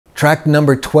Track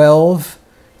number 12,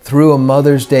 Through a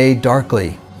Mother's Day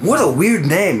Darkly. What a weird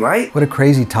name, right? What a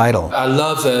crazy title. I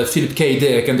love Philip K.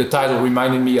 Dick, and the title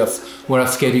reminded me of one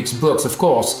of K. Dick's books, of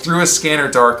course. Through a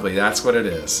Scanner Darkly, that's what it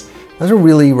is. Doesn't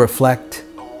really reflect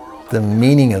the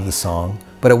meaning of the song,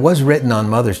 but it was written on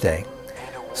Mother's Day,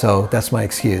 so that's my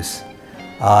excuse.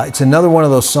 It's another one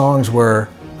of those songs where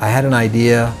I had an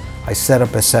idea, I set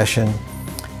up a session,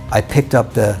 I picked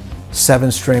up the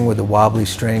 7-string with the wobbly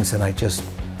strings, and I just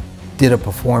did a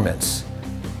performance.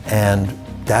 And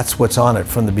that's what's on it.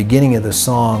 From the beginning of the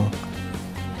song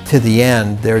to the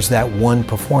end, there's that one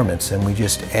performance, and we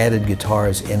just added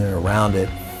guitars in and around it,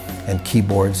 and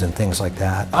keyboards and things like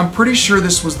that. I'm pretty sure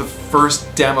this was the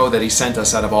first demo that he sent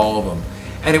us out of all of them.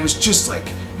 And it was just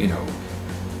like, you know,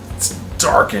 it's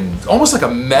dark and almost like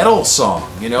a metal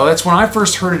song, you know? That's when I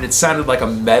first heard it, it sounded like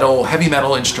a heavy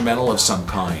metal instrumental of some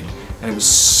kind. And it was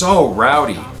so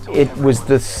rowdy. It was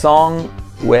the song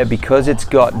where, because it's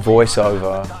got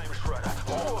voiceover,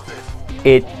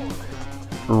 it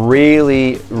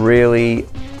really, really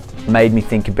made me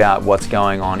think about what's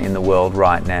going on in the world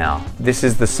right now. This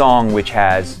is the song which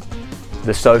has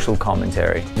the social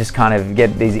commentary. Just kind of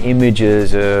get these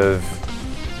images of,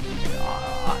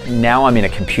 now I'm in a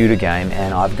computer game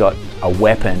and I've got a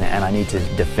weapon and I need to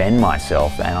defend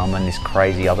myself, and I'm on this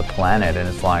crazy other planet, and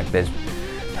it's like there's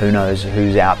who knows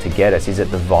who's out to get us. Is it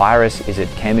the virus? Is it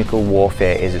chemical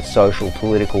warfare? Is it social,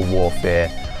 political warfare?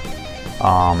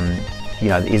 You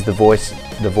know, is the voice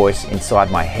inside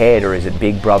my head, or is it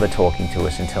Big Brother talking to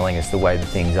us and telling us the way that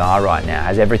things are right now?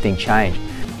 Has everything changed?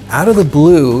 Out of the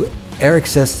blue, Eric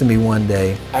says to me one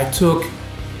day, I took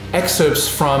excerpts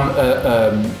from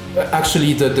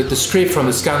actually the script from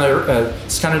the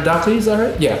Scanner Darkly, is that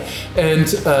right? Yeah, and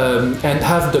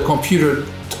have the computer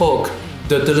talk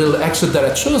the little excerpt that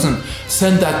I'd chosen,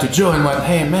 send that to Joe and went,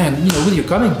 hey man, you know, with your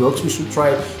comic books, we should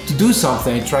try to do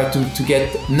something, try to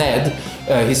get Ned,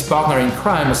 his partner in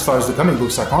crime as far as the comic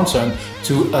books are concerned,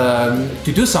 to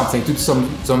do something, to do some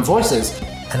voices.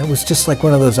 And it was just like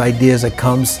one of those ideas that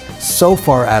comes so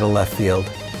far out of left field,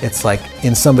 it's like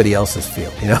in somebody else's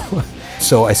field, you know?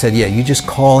 So I said, yeah, you just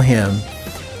call him.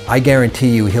 I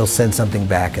guarantee you he'll send something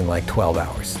back in like 12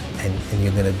 hours, and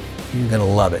you're gonna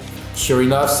love it. Sure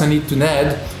enough, send it to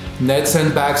Ned. Ned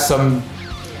sent back some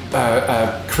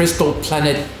crystal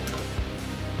planet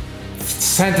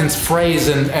sentence phrase,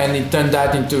 and it turned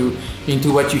that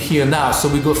into what you hear now. So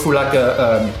we go through like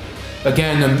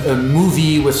again a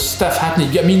movie with stuff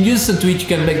happening. I mean, you listen to it, you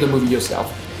can make the movie yourself.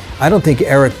 I don't think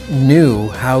Eric knew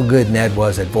how good Ned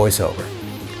was at voiceover.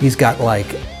 He's got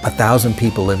like 1,000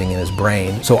 people living in his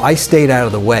brain. So I stayed out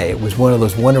of the way. It was one of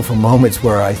those wonderful moments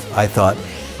where I thought,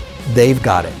 they've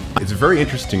got it. It's a very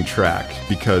interesting track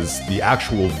because the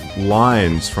actual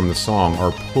lines from the song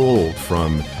are pulled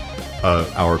from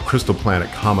our Crystal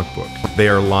Planet comic book. They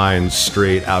are lines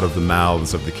straight out of the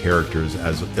mouths of the characters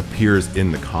as it appears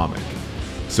in the comic.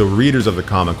 So readers of the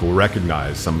comic will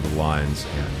recognize some of the lines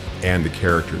and the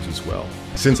characters as well.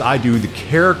 Since I do the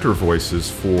character voices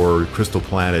for Crystal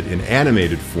Planet in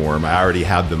animated form, I already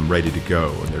have them ready to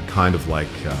go, and they're kind of like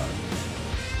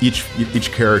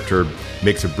each character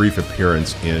makes a brief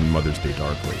appearance in Mother's Day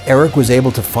Darkly. Eric was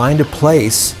able to find a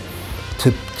place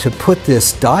to put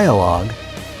this dialogue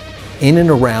in and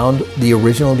around the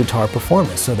original guitar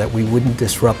performance so that we wouldn't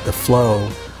disrupt the flow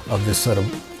of this sort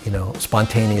of, you know,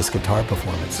 spontaneous guitar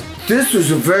performance. This was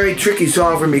a very tricky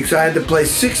song for me because I had to play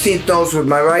 16th notes with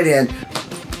my right hand,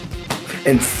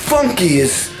 and funky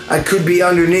as I could be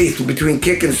underneath between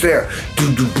kick and snare.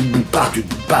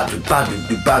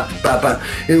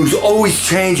 It was always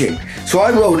changing. So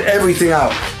I wrote everything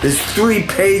out. There's 3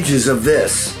 pages of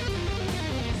this.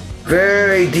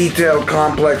 Very detailed,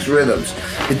 complex rhythms.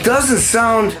 It doesn't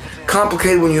sound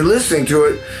complicated when you're listening to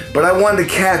it, but I wanted to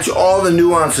catch all the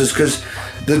nuances because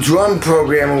the drum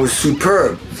programmer was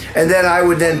superb. And then I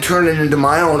would then turn it into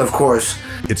my own, of course.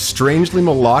 It's strangely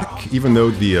melodic, even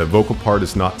though the vocal part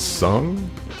is not sung.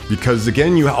 Because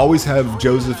again, you always have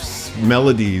Joseph's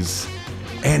melodies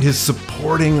and his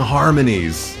supporting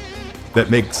harmonies that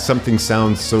make something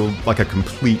sound so like a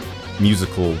complete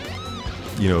musical,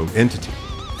 you know, entity.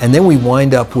 And then we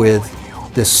wind up with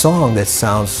this song that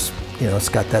sounds, you know, it's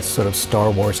got that sort of Star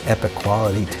Wars epic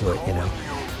quality to it, you know.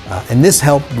 And this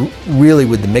helped really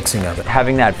with the mixing of it.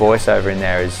 Having that voiceover in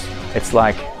there is, it's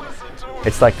like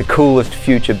the coolest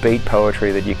future beat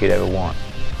poetry that you could ever want.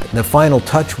 And the final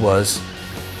touch was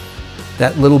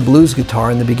that little blues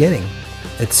guitar in the beginning.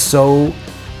 It's so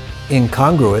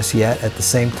incongruous, yet at the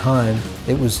same time,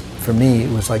 it was, for me,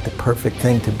 it was like the perfect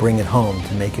thing to bring it home,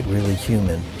 to make it really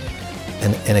human.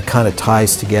 And it kind of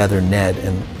ties together Ned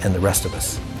and the rest of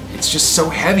us. it's just so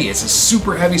heavy. It's a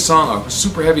super heavy song, a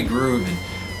super heavy groove, and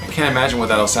I can't imagine what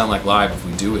that'll sound like live if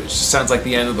we do it. It just sounds like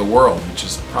the end of the world, which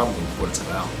is probably what it's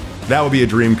about. That would be a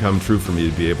dream come true for me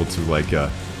to be able to like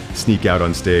sneak out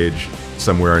on stage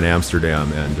somewhere in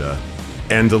Amsterdam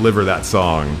and deliver that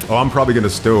song. Oh, I'm probably going to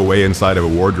stow away inside of a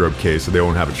wardrobe case so they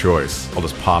won't have a choice. I'll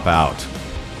just pop out.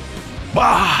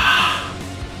 Bah!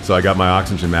 So I got my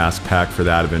oxygen mask packed for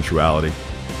that eventuality.